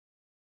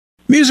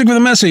Music with a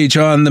message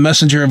on the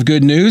Messenger of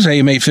Good News,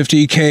 AM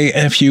 850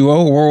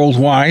 KFUO,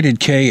 worldwide at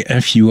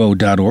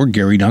kfuo.org.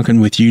 Gary Duncan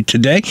with you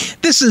today.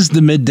 This is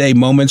the Midday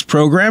Moments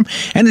program,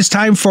 and it's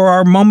time for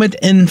our Moment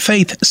in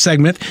Faith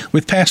segment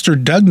with Pastor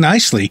Doug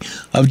Nicely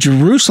of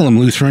Jerusalem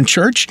Lutheran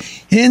Church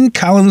in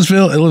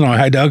Collinsville, Illinois.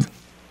 Hi, Doug.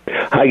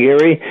 Hi,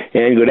 Gary,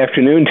 and good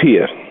afternoon to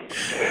you.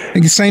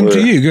 Same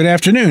to you. Good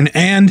afternoon.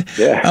 And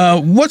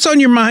what's on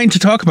your mind to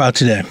talk about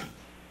today?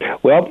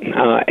 Well,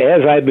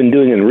 as I've been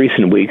doing in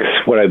recent weeks,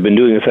 what I've been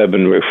doing is I've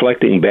been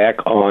reflecting back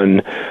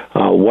on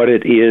what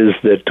it is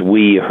that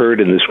we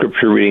heard in the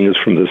scripture readings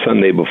from the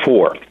Sunday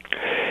before.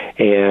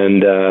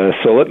 And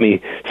so let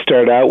me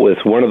start out with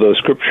one of those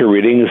scripture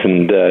readings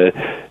and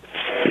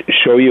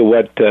show you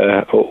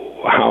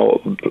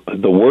how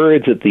the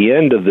words at the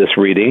end of this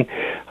reading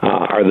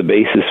are the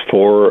basis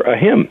for a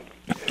hymn.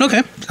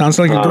 Okay. Sounds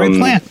like a great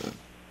plan.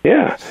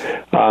 Yeah.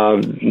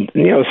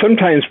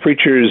 Sometimes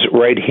preachers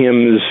write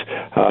hymns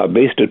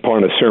based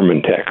upon a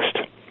sermon text.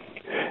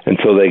 And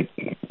so they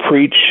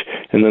preach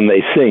and then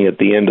they sing at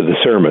the end of the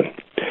sermon.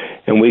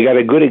 And we got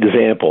a good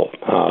example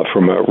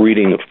from a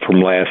reading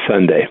from last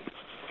Sunday.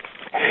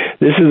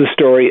 This is the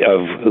story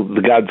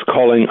of God's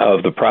calling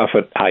of the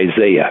prophet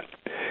Isaiah.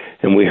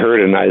 And we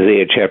heard in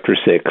Isaiah chapter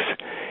 6,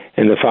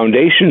 "And the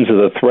foundations of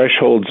the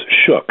thresholds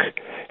shook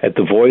at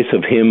the voice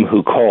of him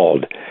who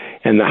called,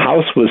 and the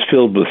house was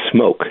filled with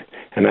smoke.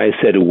 And I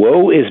said,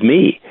 Woe is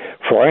me,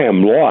 for I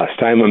am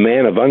lost. I am a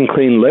man of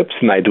unclean lips,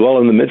 and I dwell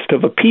in the midst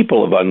of a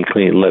people of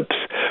unclean lips.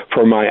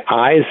 For my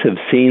eyes have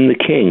seen the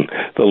King,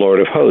 the Lord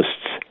of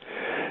hosts.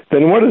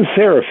 Then one of the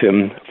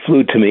seraphim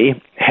flew to me,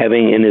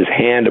 having in his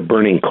hand a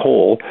burning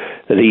coal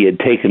that he had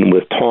taken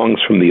with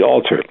tongs from the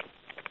altar.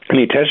 And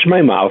he touched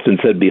my mouth and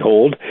said,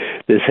 Behold,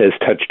 this has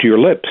touched your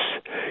lips.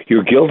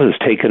 Your guilt is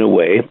taken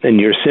away, and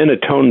your sin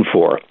atoned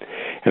for.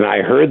 And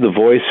I heard the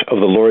voice of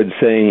the Lord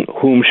saying,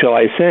 Whom shall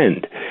I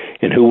send?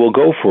 And who will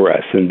go for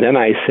us? And then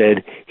I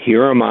said,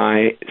 Here am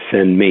I,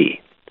 send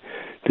me."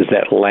 Does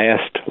that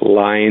last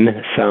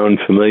line sound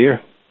familiar?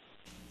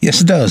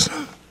 Yes, it does.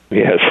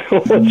 Yes,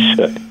 it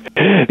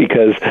should.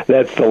 Because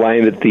that's the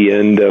line at the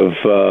end of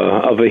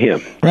a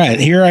hymn. Right.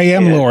 Here I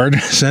am, Lord,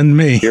 send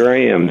me. Here I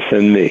am,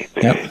 send me.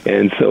 Yep.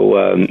 And so,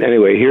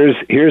 anyway,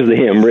 here's the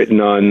hymn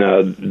written on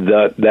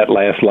that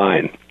last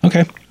line.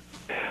 Okay.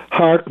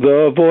 Hark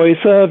the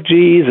voice of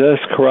Jesus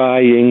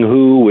crying,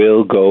 Who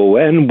will go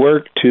and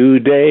work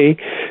today?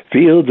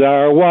 Fields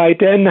are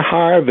white and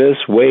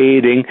harvest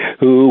waiting,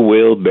 Who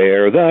will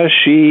bear the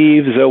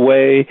sheaves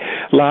away?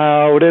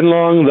 Loud and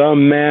long the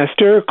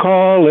Master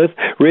calleth,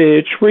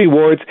 Rich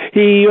rewards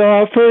he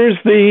offers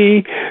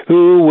thee.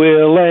 Who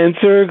will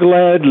answer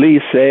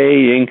gladly,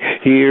 saying,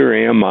 Here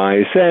am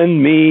I,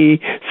 send me,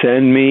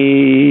 send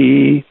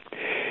me.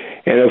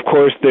 And, of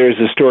course, there's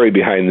a story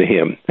behind the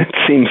hymn. It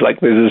seems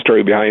like there's a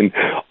story behind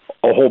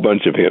a whole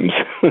bunch of hymns.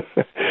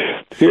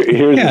 Here's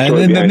the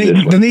story behind this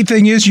one. The neat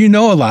thing is you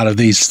know a lot of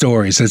these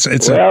stories. It's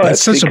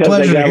such a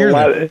pleasure to hear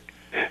them.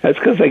 That's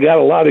because they got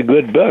a lot of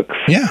good books.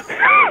 Yeah.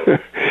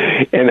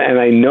 And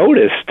I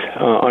noticed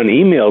on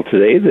email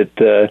today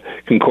that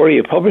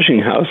Concordia Publishing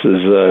House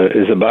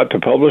is about to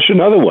publish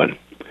another one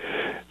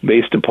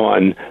based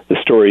upon the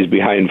stories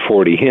behind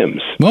 40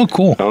 hymns. Well,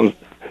 cool.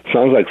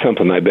 Sounds like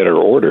something I better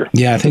order.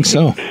 Yeah, I think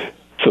so.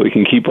 So we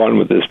can keep on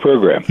with this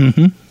program.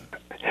 Mm-hmm.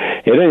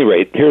 At any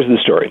rate, here's the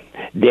story.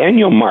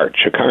 Daniel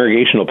March, a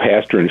congregational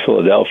pastor in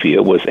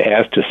Philadelphia, was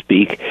asked to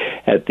speak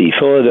at the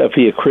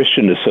Philadelphia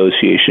Christian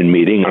Association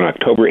meeting on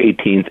October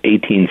 18,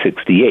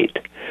 1868.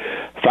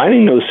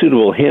 Finding no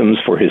suitable hymns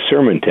for his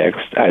sermon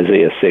text,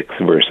 Isaiah 6,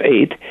 verse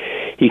 8,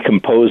 he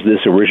composed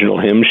this original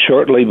hymn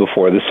shortly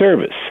before the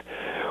service,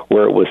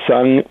 where it was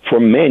sung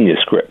from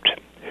manuscript.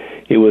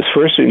 It was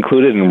first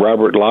included in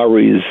Robert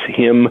Lowry's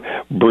hymn,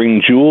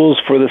 Bring Jewels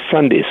for the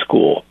Sunday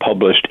School,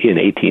 published in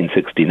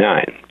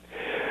 1869.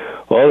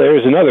 Well,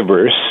 there's another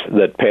verse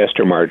that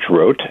Pastor March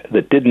wrote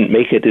that didn't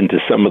make it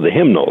into some of the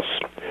hymnals.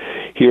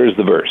 Here's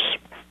the verse.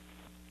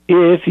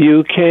 If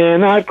you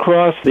cannot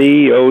cross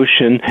the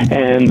ocean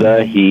and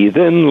the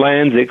heathen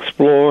lands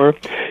explore,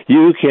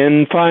 you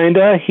can find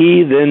a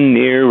heathen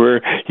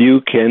nearer,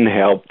 you can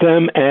help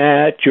them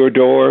at your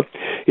door.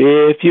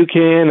 If you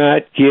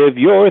cannot give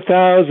your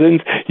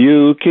thousands,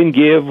 you can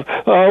give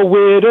a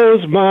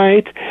widow's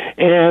mite,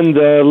 and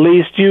the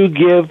least you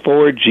give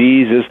for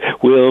Jesus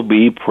will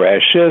be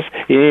precious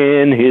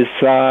in his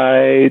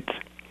sight.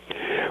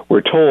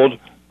 We're told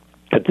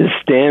that this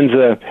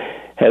stanza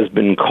has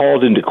been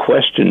called into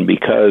question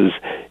because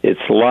its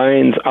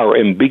lines are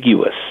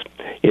ambiguous.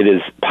 It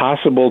is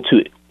possible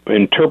to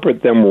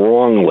interpret them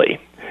wrongly,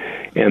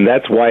 and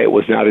that's why it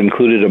was not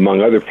included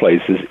among other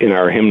places in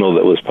our hymnal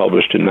that was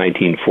published in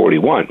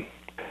 1941.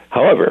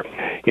 However,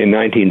 in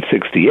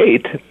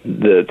 1968,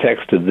 the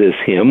text of this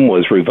hymn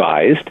was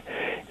revised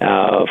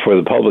for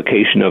the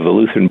publication of the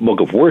Lutheran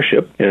Book of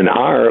Worship. In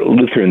our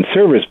Lutheran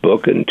Service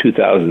Book in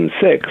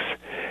 2006,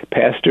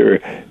 Pastor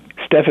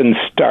Stephen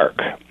Stark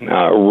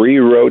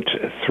rewrote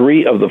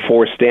 3 of the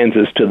 4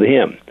 stanzas to the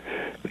hymn.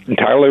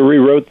 entirely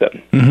rewrote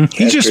them. Mm-hmm.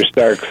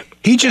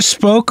 He just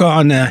spoke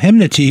on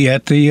hymnody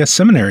at the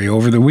seminary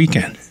over the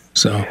weekend.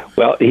 So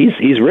well,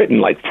 he's written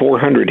like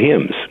 400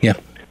 hymns. Yeah.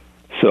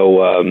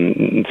 So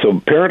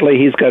apparently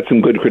he's got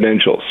some good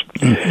credentials.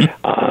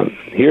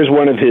 Mm-hmm. Here's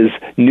one of his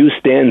new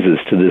stanzas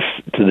to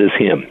this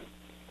hymn.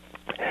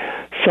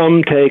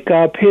 Some take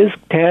up his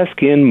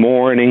task in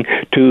morning,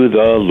 to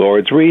the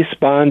Lord's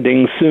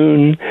responding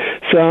soon.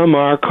 Some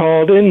are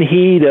called in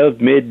heat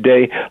of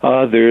midday,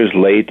 others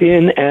late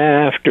in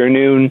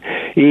afternoon.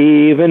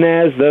 Even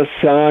as the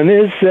sun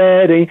is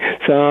setting,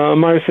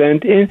 some are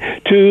sent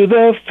into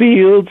the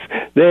fields,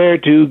 there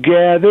to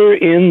gather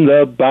in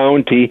the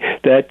bounty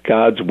that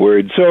God's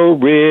word so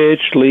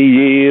richly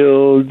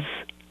yields.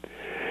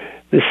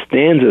 This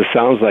stanza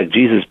sounds like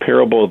Jesus'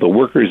 parable of the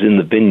workers in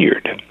the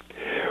vineyard.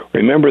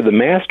 Remember, the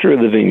master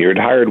of the vineyard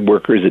hired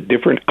workers at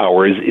different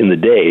hours in the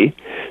day,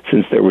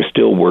 since there was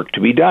still work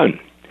to be done.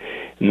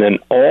 And then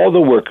all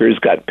the workers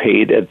got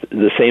paid at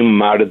the same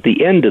amount at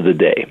the end of the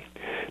day.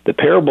 The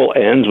parable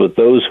ends with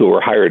those who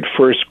were hired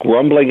first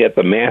grumbling at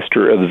the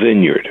master of the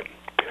vineyard.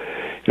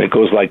 And it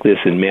goes like this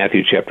in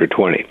Matthew chapter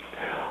 20.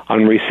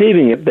 On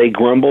receiving it, they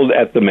grumbled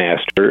at the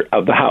master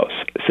of the house,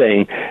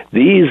 saying,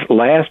 "These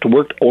last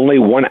worked only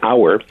 1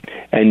 hour,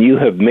 and you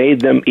have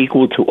made them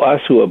equal to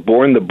us who have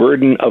borne the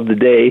burden of the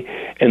day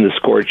and the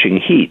scorching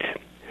heat."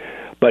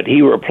 But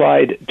he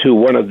replied to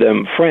one of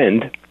them,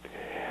 "Friend,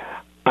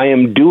 I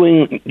am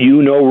doing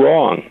you no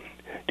wrong.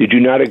 Did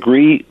you not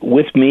agree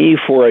with me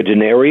for a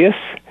denarius?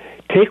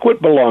 Take what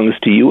belongs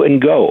to you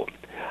and go.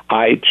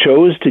 I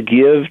chose to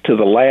give to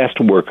the last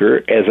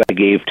worker as I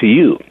gave to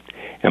you.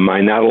 Am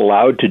I not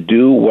allowed to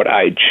do what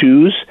I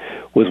choose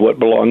with what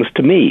belongs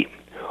to me?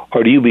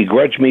 Or do you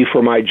begrudge me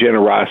for my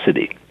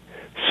generosity?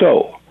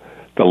 So,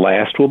 the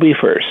last will be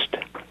first,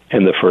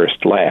 and the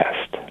first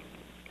last."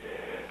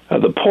 I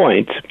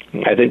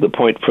think the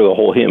point for the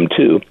whole hymn,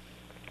 too,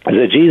 is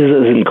that Jesus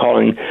isn't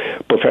calling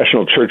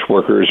professional church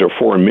workers or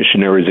foreign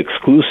missionaries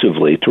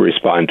exclusively to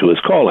respond to his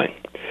calling.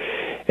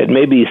 It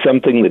may be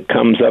something that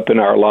comes up in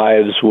our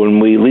lives when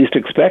we least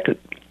expect it.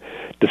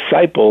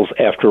 Disciples,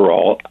 after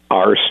all,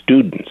 are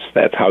students.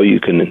 That's how you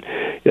can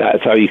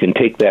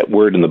take that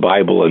word in the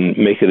Bible and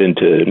make it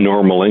into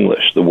normal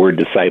English. The word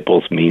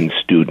disciples means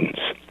students.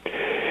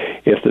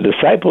 If the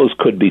disciples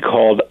could be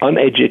called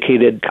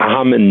uneducated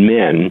common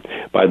men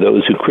by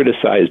those who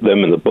criticized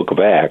them in the book of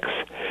Acts,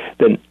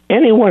 then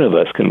any one of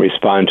us can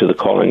respond to the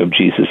calling of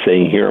Jesus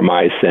saying, "Here am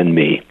I, send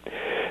me."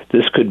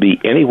 This could be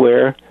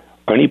anywhere,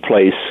 any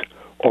place,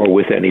 or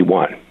with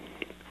anyone.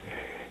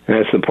 And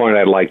that's the point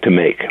I'd like to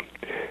make.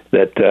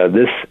 That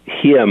this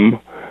hymn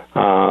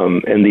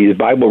and these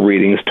Bible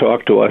readings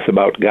talk to us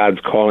about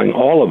God's calling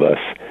all of us,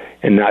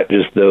 and not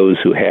just those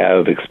who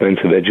have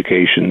expensive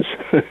educations,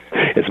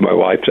 as my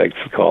wife likes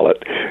to call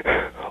it,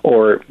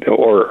 or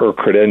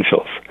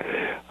credentials.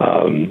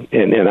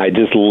 And I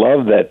just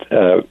love that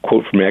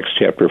quote from Acts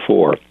chapter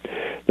 4,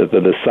 that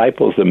the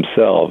disciples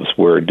themselves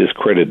were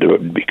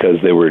discredited because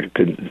they were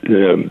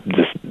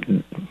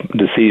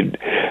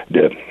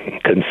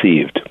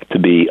conceived to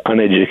be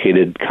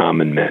uneducated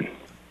common men.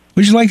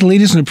 Would you like to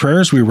lead us in a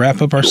prayer as we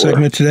wrap up our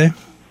segment today?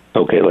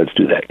 Okay, let's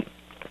do that.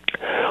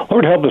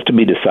 Lord, help us to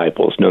be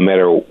disciples, no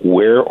matter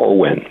where or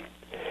when.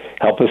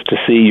 Help us to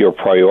see your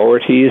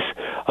priorities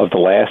of the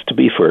last to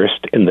be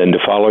first, and then to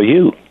follow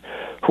you.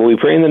 For we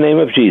pray in the name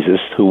of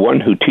Jesus, one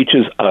who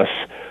teaches us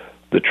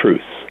the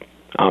truth.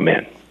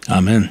 Amen.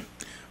 Amen.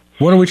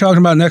 What are we talking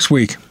about next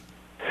week?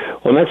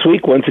 Well, next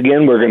week, once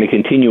again, we're going to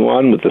continue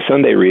on with the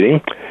Sunday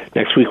reading.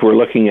 Next week, we're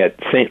looking at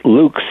St.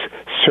 Luke's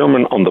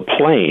Sermon on the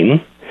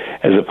Plain,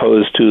 as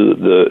opposed to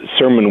the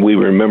sermon we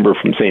remember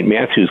from St.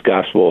 Matthew's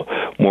Gospel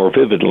more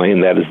vividly,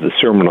 and that is the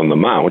Sermon on the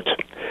Mount.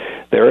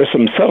 There are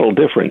some subtle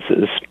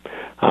differences.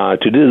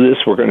 To do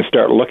this, we're going to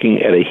start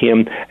looking at a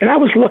hymn, and I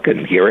was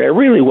looking, Gary, I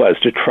really was,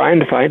 to try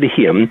and find a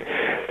hymn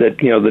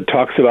that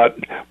talks about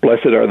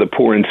blessed are the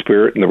poor in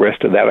spirit and the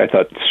rest of that. I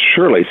thought,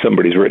 surely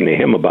somebody's written a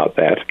hymn about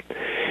that.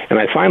 And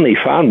I finally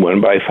found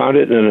one, but I found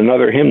it in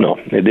another hymnal.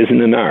 It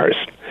isn't in ours.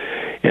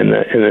 And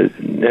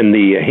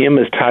the hymn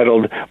is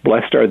titled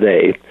Blessed Are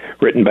They,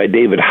 written by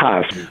David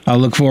Haas. I'll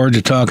look forward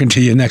to talking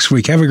to you next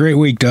week. Have a great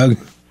week, Doug.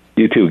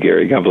 You too,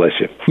 Gary. God bless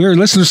you. We're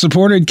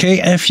listener-supported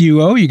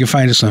KFUO. You can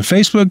find us on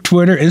Facebook,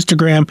 Twitter,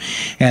 Instagram,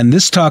 and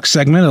this talk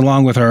segment,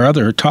 along with our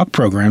other talk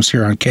programs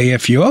here on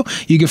KFUO.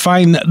 You can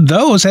find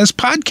those as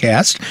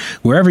podcasts.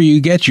 Wherever you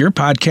get your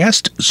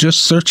podcast,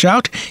 just search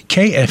out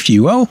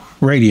KFUO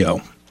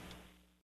Radio.